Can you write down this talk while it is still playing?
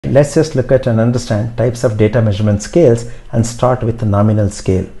Let's just look at and understand types of data measurement scales and start with the nominal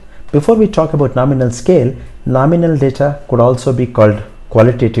scale. Before we talk about nominal scale, nominal data could also be called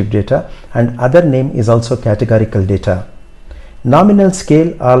qualitative data, and other name is also categorical data. Nominal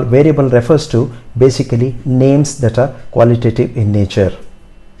scale or variable refers to basically names that are qualitative in nature.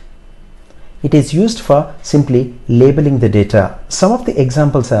 It is used for simply labeling the data. Some of the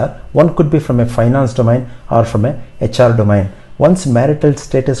examples are, one could be from a finance domain or from a HR domain. One's marital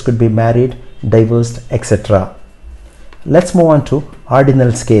status could be married, divorced, etc. Let's move on to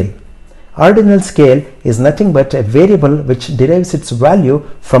ordinal scale. Ordinal scale is nothing but a variable which derives its value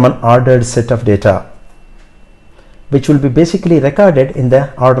from an ordered set of data, which will be basically recorded in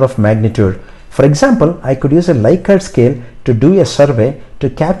the order of magnitude. For example, I could use a Likert scale to do a survey to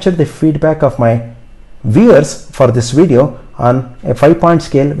capture the feedback of my viewers for this video on a 5-point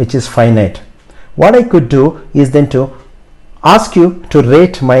scale which is finite. What I could do is then to ask you to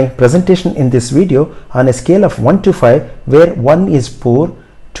rate my presentation in this video on a scale of 1 to 5, where 1 is poor,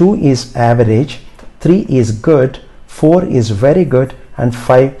 2 is average, 3 is good, 4 is very good, and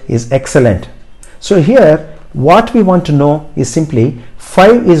 5 is excellent. So here what we want to know is simply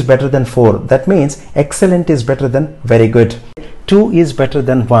 5 is better than 4. That means excellent is better than very good. 2 is better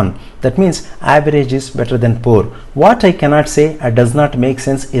than 1. That means average is better than poor. What I cannot say does not make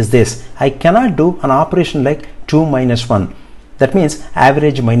sense is this. I cannot do an operation like 2 minus 1. That means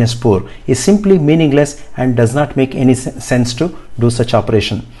average minus poor is simply meaningless and does not make any sense to do such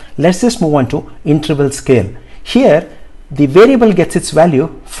operation. Let's just move on to interval scale. Here the variable gets its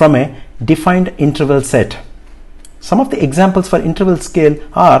value from a defined interval set. Some of the examples for interval scale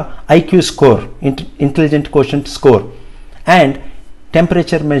are IQ score, intelligent quotient score, and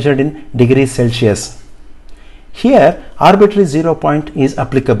temperature measured in degrees Celsius. Here arbitrary 0 point is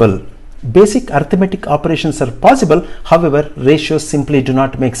applicable. Basic arithmetic operations are possible, however ratios simply do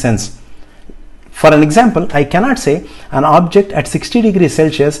not make sense. For an example, I cannot say an object at 60 degrees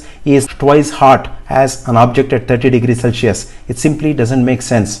Celsius is twice hot as an object at 30 degrees Celsius. It simply doesn't make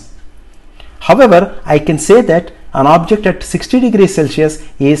sense. However, I can say that an object at 60 degrees Celsius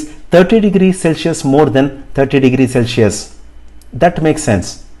is 30 degrees Celsius more than 30 degrees Celsius. That makes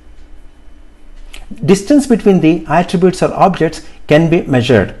sense. Distance between the attributes or objects can be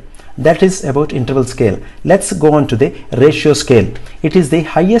measured. That is about interval scale. Let's go on to the ratio scale. It is the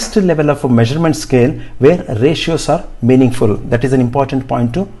highest level of a measurement scale where ratios are meaningful. That is an important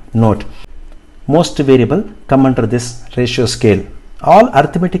point to note. Most variable come under this ratio scale. All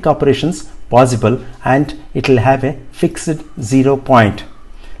arithmetic operations possible, and it will have a fixed 0 point.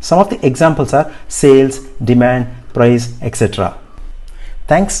 Some of the examples are sales, demand, price, etc.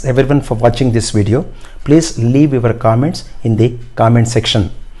 Thanks everyone for watching this video. Please leave your comments in the comment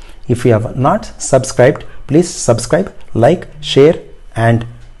section. If you have not subscribed, please subscribe, like, share, and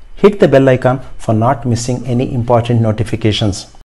hit the bell icon for not missing any important notifications.